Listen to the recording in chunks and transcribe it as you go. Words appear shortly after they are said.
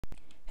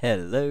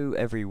Hello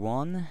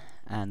everyone,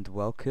 and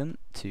welcome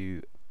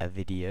to a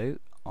video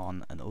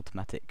on an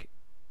automatic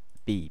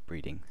bee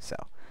breeding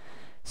cell.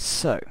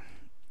 So,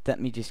 let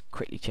me just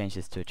quickly change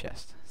this to a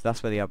chest. So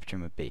that's where the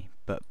arbitrum would be,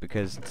 but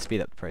because to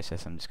speed up the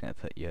process I'm just going to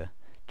put your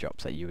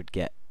drops that you would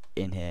get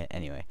in here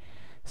anyway.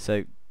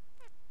 So,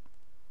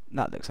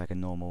 that looks like a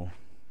normal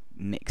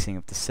mixing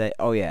of the set.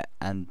 Oh yeah,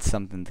 and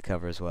something to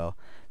cover as well.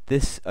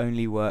 This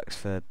only works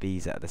for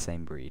bees that are the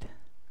same breed.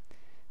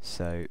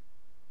 So,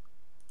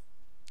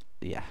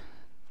 yeah,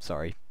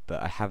 sorry,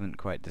 but I haven't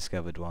quite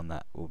discovered one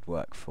that would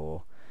work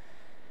for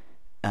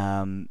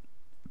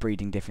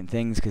breeding different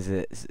things, because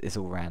it's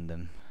all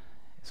random.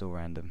 It's all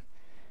random.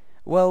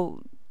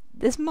 Well,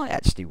 this might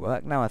actually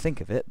work now I think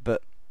of it,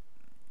 but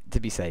to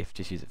be safe,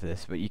 just use it for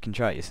this. But you can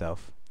try it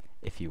yourself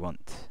if you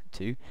want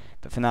to.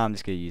 But for now, I'm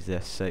just going to use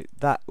this. So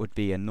that would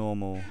be a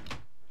normal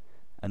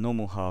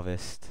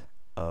harvest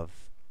of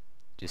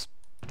just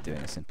doing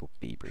a simple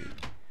bee breed,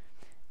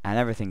 and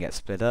everything gets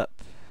split up.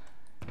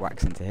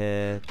 Wax into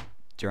here,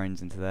 drones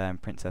into there,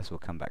 and princess will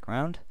come back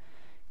round,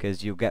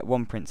 because you'll get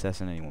one princess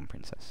and only one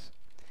princess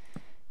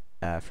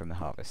from the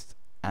harvest.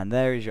 And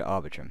there is your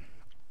arbitrum.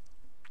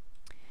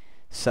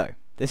 So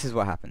this is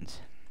what happens.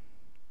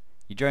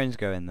 Your drones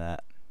go in there,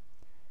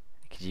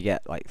 because you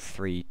get like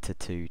 3 to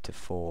 2 to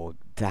 4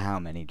 to how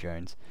many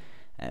drones,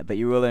 but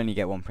you will only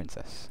get one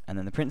princess, and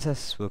then the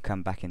princess will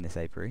come back in this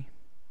apiary,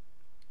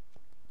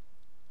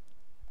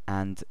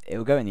 and it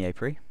will go in the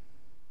apiary,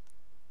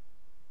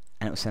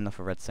 and it will send off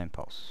a redstone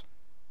pulse.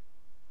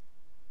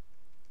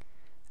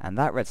 And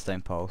that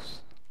redstone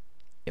pulse,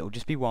 it will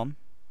just be one,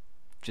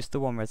 just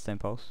the one redstone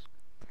pulse,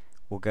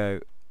 will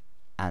go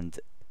and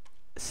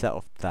set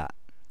off that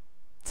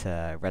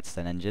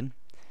redstone engine,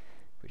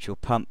 which will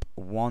pump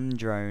one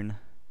drone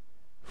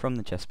from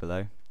the chest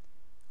below,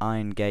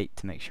 iron gate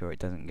to make sure it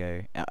doesn't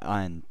go,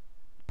 iron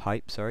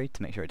pipe, sorry,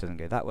 to make sure it doesn't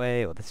go that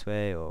way or this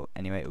way, or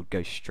anyway, it will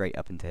go straight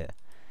up into here,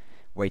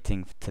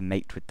 waiting to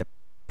mate with the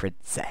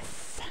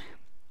princess.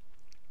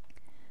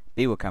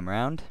 Bee will come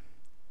around,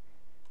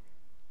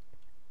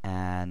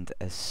 and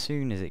as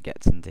soon as it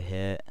gets into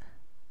here,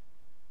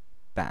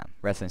 bam,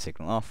 redstone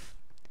signal off,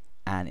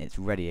 and it's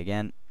ready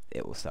again.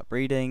 It will start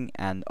breeding,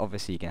 and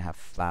obviously you can have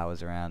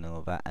flowers around and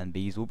all that, and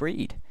bees will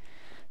breed.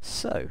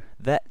 So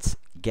let's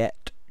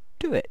get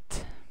to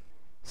it.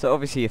 So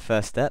obviously your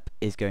first step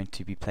is going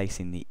to be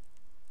placing the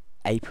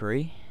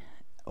apiary,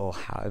 or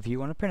however you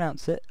want to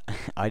pronounce it.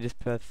 I just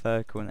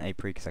prefer calling it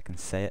apiary because I can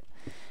say it,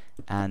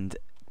 and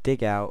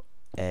dig out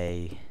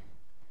a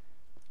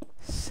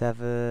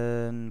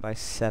 7 by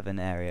 7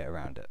 area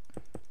around it.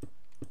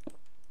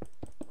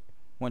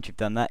 Once you've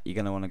done that, you're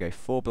going to want to go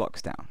 4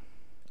 blocks down.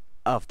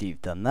 After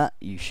you've done that,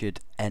 you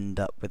should end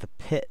up with a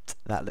pit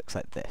that looks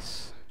like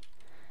this.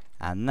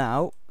 And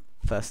now,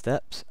 first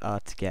steps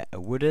are to get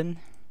a wooden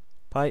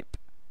pipe,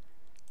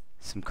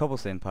 some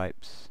cobblestone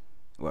pipes,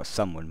 well,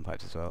 some wooden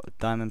pipes as well, a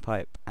diamond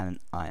pipe and an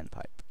iron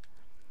pipe.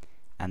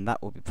 And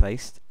that will be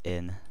placed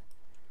in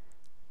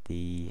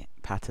the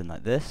pattern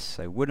like this.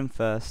 So wooden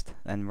first,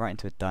 then right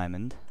into a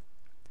diamond,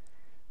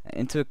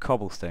 into a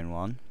cobblestone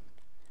one,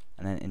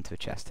 and then into a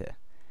chest here.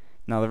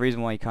 Now the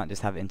reason why you can't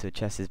just have it into a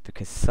chest is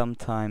because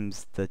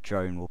sometimes the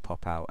drone will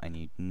pop out, and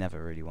you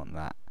never really want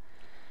that.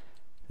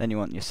 Then you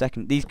want your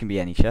second, these can be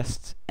any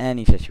chest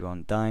you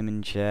want,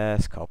 diamond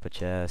chest, copper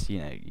chest, you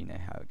know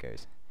how it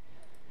goes.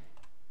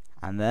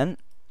 And then,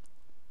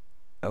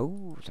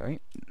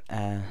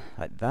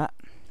 like that,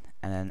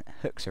 and then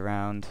hooks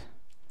around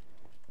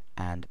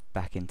and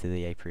back into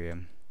the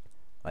apiarium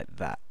like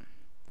that.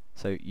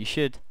 So you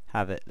should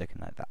have it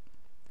looking like that.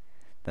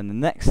 Then the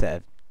next set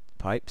of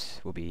pipes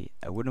will be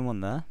a wooden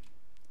one there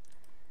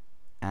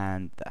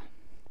and there.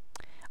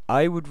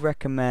 I would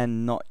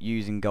recommend not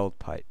using gold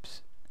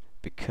pipes,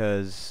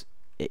 because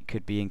it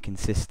could be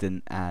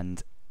inconsistent,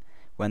 and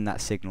when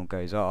that signal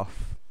goes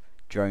off,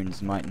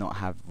 drones might not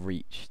have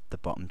reached the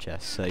bottom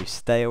chest. So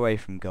stay away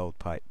from gold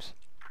pipes,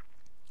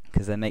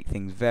 because they make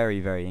things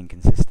very, very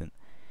inconsistent,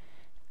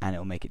 and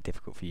it'll make it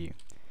difficult for you.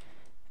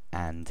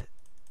 And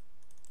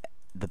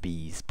the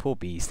bees, poor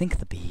bees, think of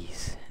the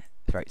bees.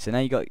 Right, so now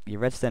you got your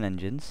redstone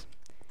engines.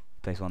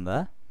 You place one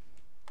there,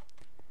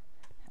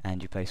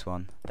 and you place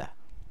one there,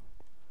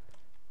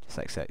 just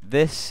like so.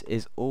 This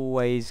is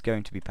always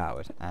going to be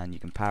powered, and you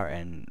can power it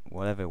in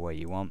whatever way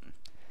you want.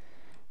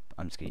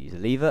 I'm just going to use a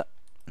lever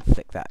and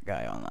flick that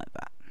guy on like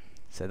that.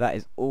 So that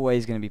is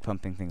always going to be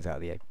pumping things out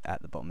of the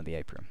at the bottom of the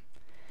apiarium.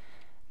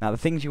 Now the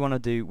things you want to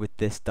do with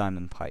this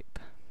diamond pipe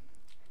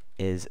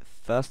is,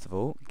 first of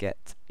all,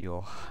 get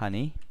your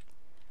honeycomb,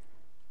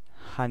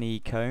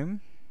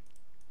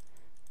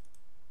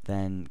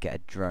 then get a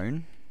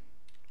drone,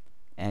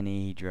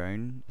 any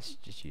drone. Let's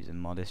just use a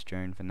modest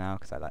drone for now,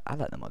 because I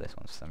like the modest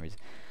ones for some reason.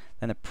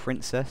 Then a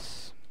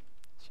princess,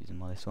 let's use a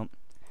modest one,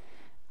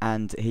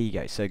 and here you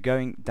go. So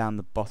going down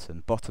the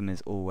bottom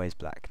is always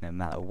black, no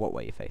matter what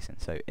way you're facing.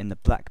 So in the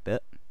black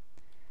bit,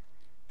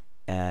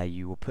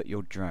 you will put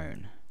your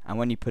drone, and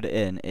when you put it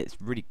in,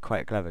 it's really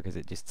quite clever, because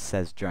it just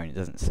says drone, it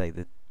doesn't say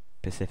the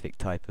specific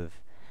type of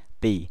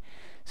bee.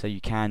 So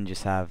you can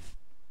just have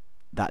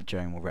that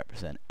drone will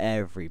represent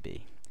every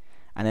bee.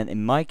 And then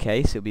in my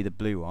case it'll be the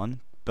blue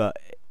one, but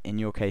in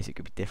your case it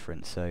could be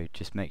different, so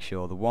just make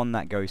sure the one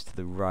that goes to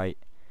the right,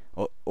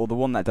 or the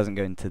one that doesn't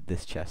go into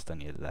this chest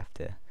on your left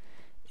here,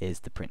 is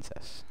the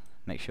princess.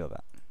 Make sure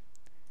that.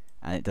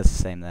 And it does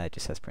the same there, it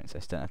just says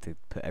princess, don't have to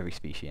put every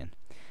species in.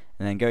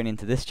 And then going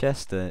into this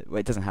chest, well,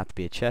 it doesn't have to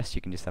be a chest,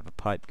 you can just have a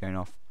pipe going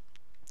off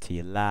to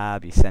your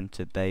lab, your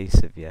center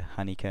base of your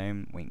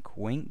honeycomb, wink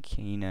wink,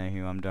 you know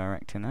who I'm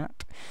directing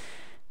at.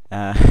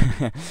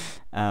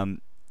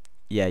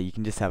 Yeah, you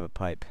can just have a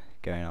pipe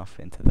going off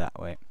into that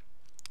way.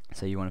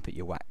 So you want to put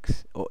your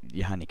wax, or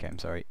your honeycomb,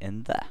 sorry,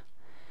 in there.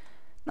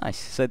 Nice,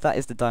 so that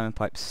is the diamond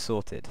pipe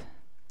sorted.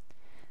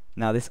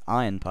 Now this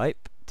iron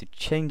pipe, to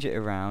change it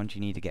around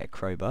you need to get a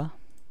crowbar,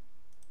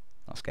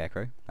 not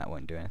scarecrow, that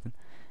won't do anything,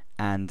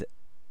 and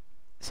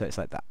so it's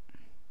like that.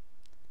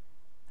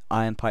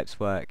 Iron pipes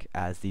work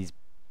as these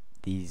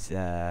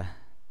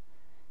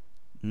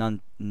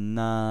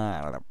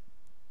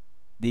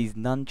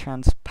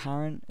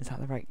non-transparent, is that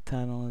the right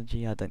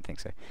terminology? I don't think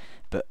so,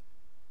 but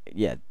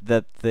yeah,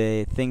 the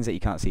things that you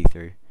can't see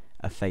through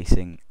are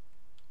facing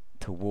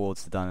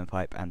towards the diamond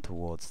pipe and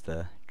towards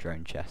the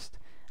drone chest,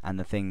 and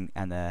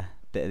the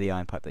bit of the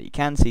iron pipe that you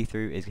can see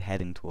through is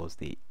heading towards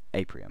the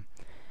apium,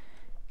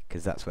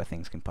 because that's where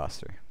things can pass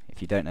through.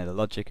 If you don't know the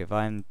logic of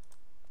iron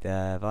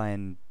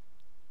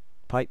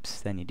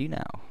pipes, then you do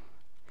now.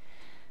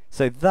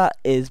 So that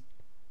is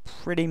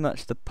pretty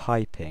much the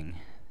piping.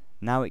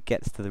 Now it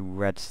gets to the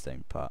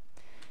redstone part.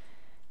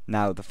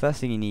 Now the first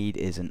thing you need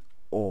is an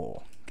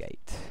ore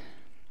gate.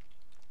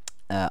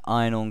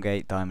 Iron ore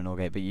gate, diamond ore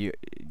gate, but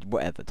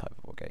whatever type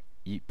of ore gate.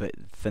 But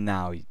for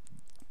now,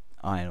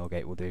 iron ore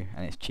gate will do,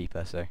 and it's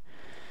cheaper. So,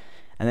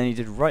 and then you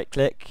just right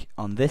click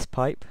on this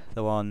pipe,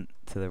 the one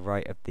to the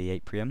right of the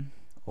apium,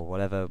 or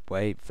whatever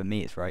way. For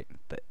me, it's right,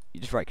 but you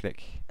just right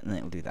click, and then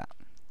it will do that.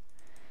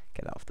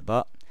 Get that off the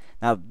bar.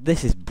 Now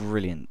this is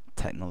brilliant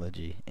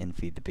technology in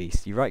Feed the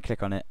Beast. You right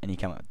click on it and you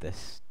come up with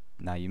this.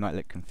 Now you might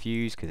look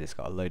confused because it's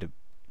got a load of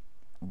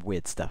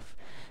weird stuff,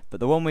 but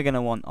the one we're going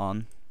to want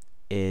on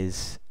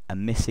is a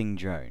missing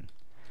drone.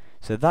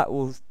 So that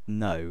will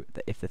know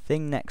that if the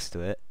thing next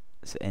to it,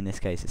 so in this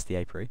case it's the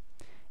apiary,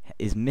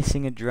 is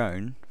missing a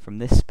drone from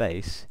this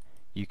space,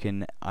 you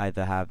can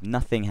either have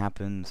nothing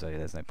happen, so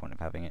there's no point of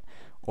having it,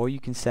 or you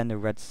can send a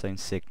redstone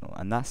signal,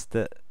 and that's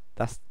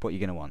what you're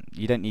going to want.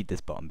 You don't need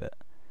this bottom bit.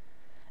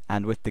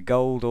 And with the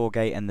gold ore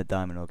gate and the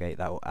diamond ore gate,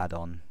 that will add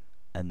on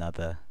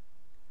another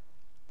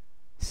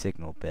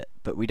signal bit,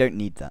 but we don't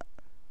need that.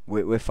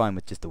 We're fine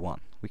with just the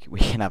one. We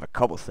can have a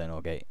cobblestone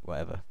ore gate,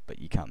 whatever, but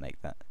you can't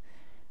make that.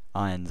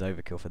 Iron's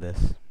overkill for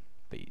this,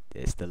 but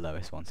it's the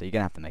lowest one, so you're going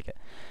to have to make it.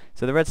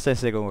 So the redstone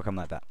signal will come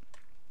like that.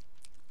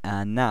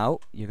 And now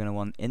you're going to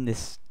want, in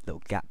this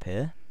little gap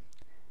here,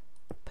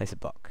 place a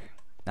block.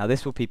 Now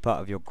this will be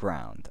part of your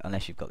ground,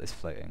 unless you've got this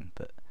floating,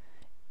 but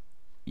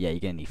yeah, you're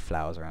going to need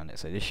flowers around it,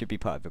 so this should be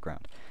part of your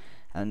ground.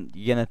 And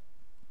you're going to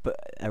put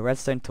a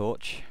redstone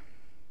torch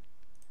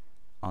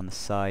on the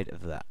side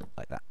of that,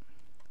 like that.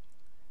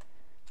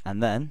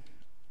 And then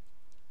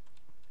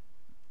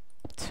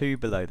 2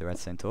 below the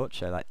redstone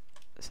torch,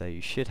 so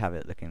you should have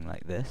it looking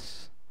like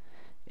this,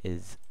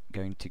 is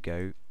going to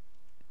go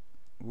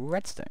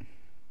redstone.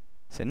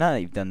 So now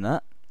that you've done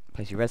that,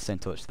 place your redstone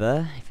torch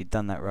there. If you've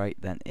done that right,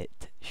 then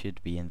it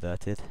should be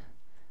inverted,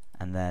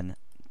 and then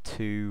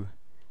 2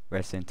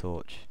 redstone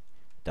torch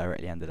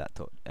directly under that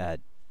torch,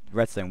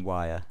 redstone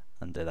wire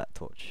under that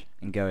torch,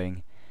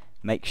 and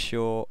make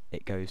sure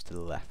it goes to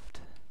the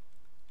left,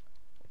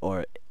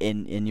 or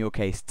in your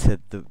case to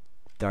the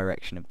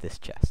direction of this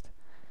chest.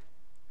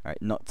 Right,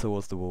 not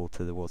towards the wall,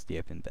 towards the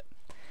open bit.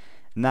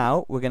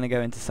 Now we're going to go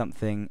into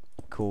something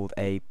called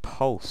a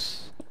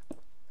pulse.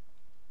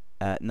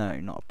 No,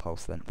 not a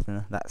pulse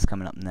lengthener. That's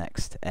coming up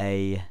next.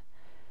 A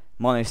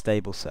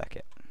monostable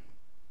circuit.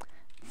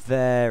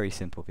 Very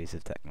simple piece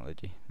of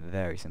technology.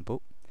 Very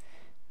simple.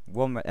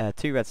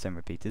 2 redstone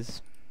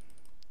repeaters,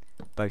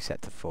 both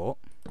set to 4,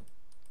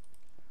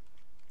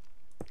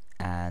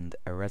 and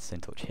a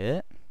redstone torch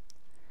here,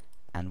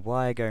 and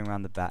wire going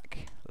around the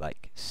back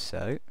like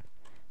so,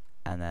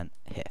 and then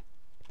here.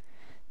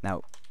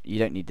 Now you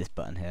don't need this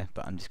button here,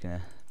 but I'm just going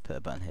to put a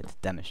button here to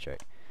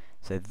demonstrate.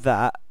 So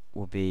that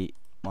will be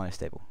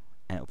monostable,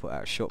 and it will put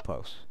out a short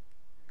pulse.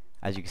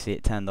 As you can see,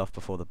 it turned off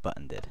before the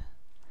button did.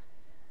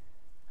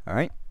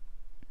 Alright,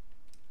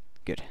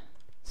 good.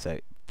 So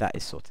that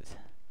is sorted.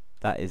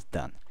 That is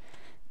done.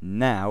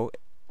 Now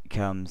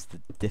comes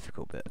the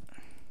difficult bit.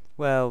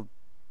 Well,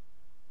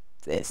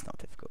 it's not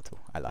difficult at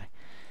all. I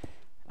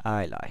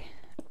lie.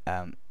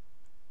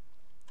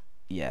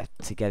 Yeah,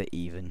 to get it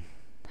even,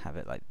 have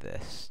it like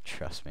this.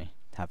 Trust me,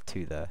 have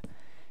 2 there.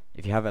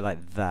 If you have it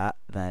like that,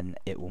 then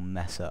it will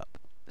mess up.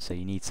 So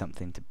you need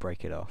something to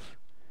break it off.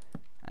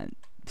 And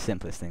the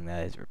simplest thing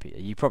there is a repeater.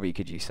 You probably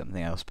could use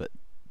something else, but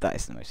that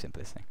is the most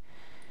simplest thing.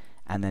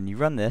 And then you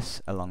run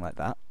this along like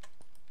that.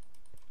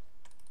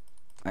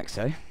 Like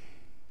so.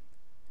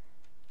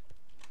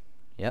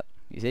 Yep,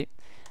 you see.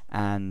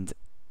 And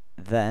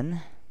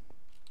then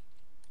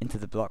into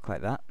the block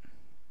like that.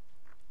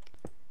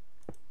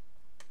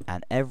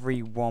 and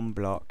every one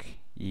block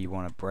you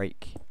want to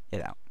break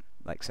it out,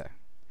 like so.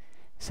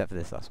 Except for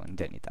this last one, you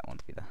don't need that one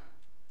to be there.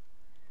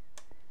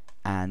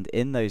 And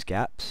in those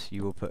gaps,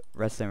 you will put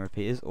redstone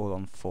repeaters all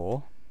on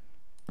 4.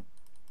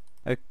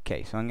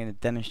 Okay, so I'm going to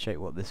demonstrate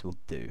what this will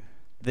do.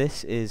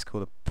 This is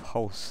called a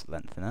pulse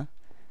lengthener.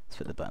 Let's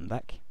put the button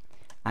back.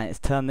 And it's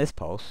turned this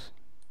pulse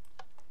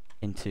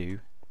into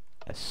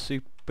a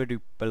super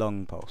duper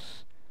long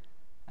pulse.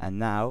 And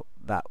now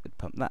that would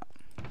pump that.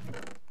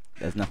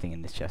 There's nothing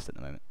in this chest at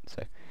the moment,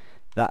 so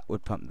that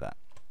would pump that.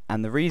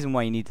 And the reason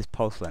why you need this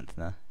pulse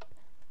lengthener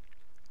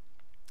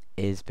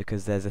is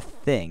because there's a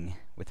thing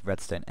with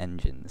redstone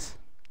engines,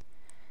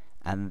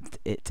 and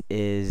it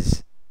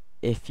is,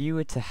 if you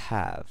were to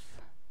have,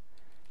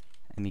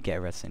 let me get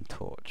a redstone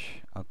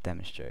torch, I'll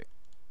demonstrate.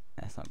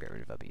 Let's not get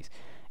rid of our bees.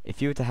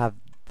 If you were to have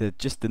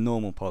just the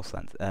normal pulse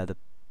length, the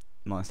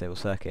monostable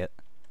circuit,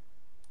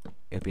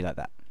 it would be like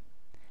that.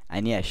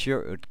 And yeah,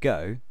 sure it would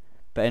go,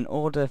 but in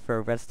order for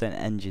a redstone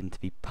engine to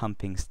be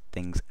pumping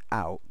things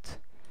out,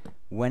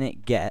 when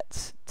it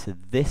gets to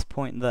this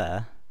point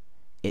there,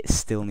 it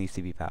still needs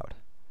to be powered,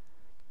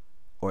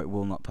 or it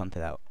will not pump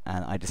it out.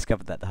 And I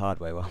discovered that the hard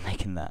way while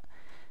making that.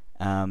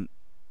 And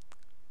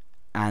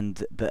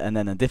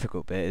then the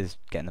difficult bit is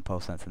getting the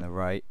pulse length in the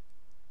right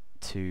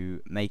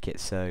to make it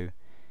so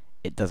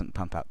it doesn't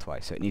pump out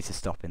twice. So it needs to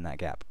stop in that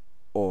gap,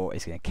 or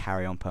it's going to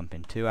carry on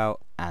pumping 2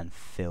 out and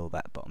fill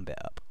that bottom bit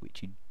up,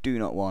 which you do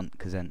not want,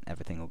 because then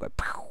everything will go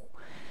pow.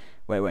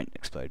 Well, it won't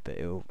explode, but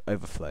it will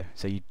overflow.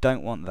 So you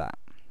don't want that.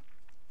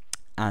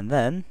 And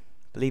then,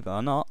 believe it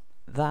or not,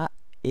 that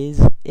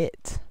is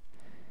it.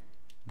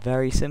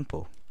 Very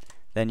simple.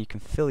 Then you can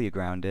fill your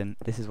ground in.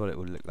 This is what it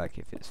would look like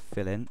if it's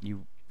filled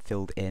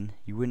in.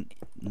 You wouldn't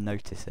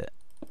notice it,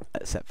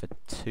 except for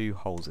 2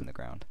 holes in the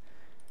ground.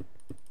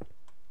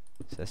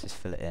 So let's just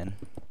fill it in.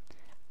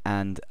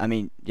 And I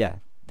mean, yeah,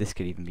 this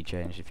could even be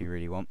changed if you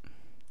really want,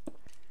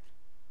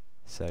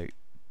 so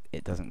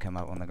it doesn't come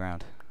out on the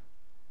ground.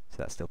 So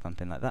that's still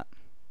pumping like that.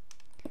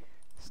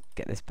 Let's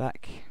get this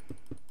back.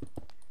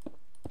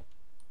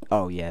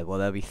 Oh yeah, well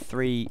there'll be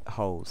 3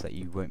 holes that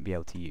you won't be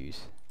able to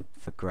use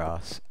for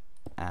grass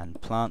and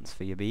plants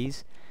for your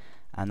bees,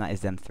 and that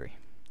is them 3.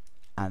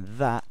 And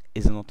that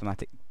is an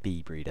automatic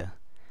bee breeder.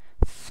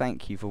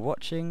 Thank you for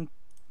watching,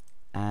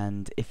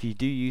 and if you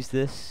do use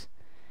this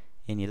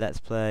in your Let's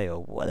Play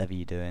or whatever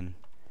you're doing,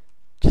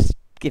 just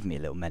give me a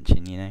little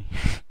mention, you know.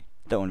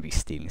 Don't want to be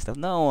stealing stuff.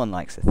 No one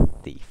likes a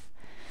thief.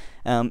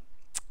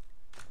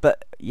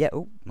 But yeah,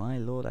 oh my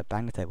lord, I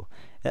banged the table.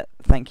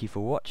 Thank you for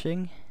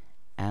watching,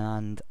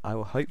 and I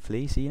will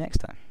hopefully see you next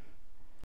time.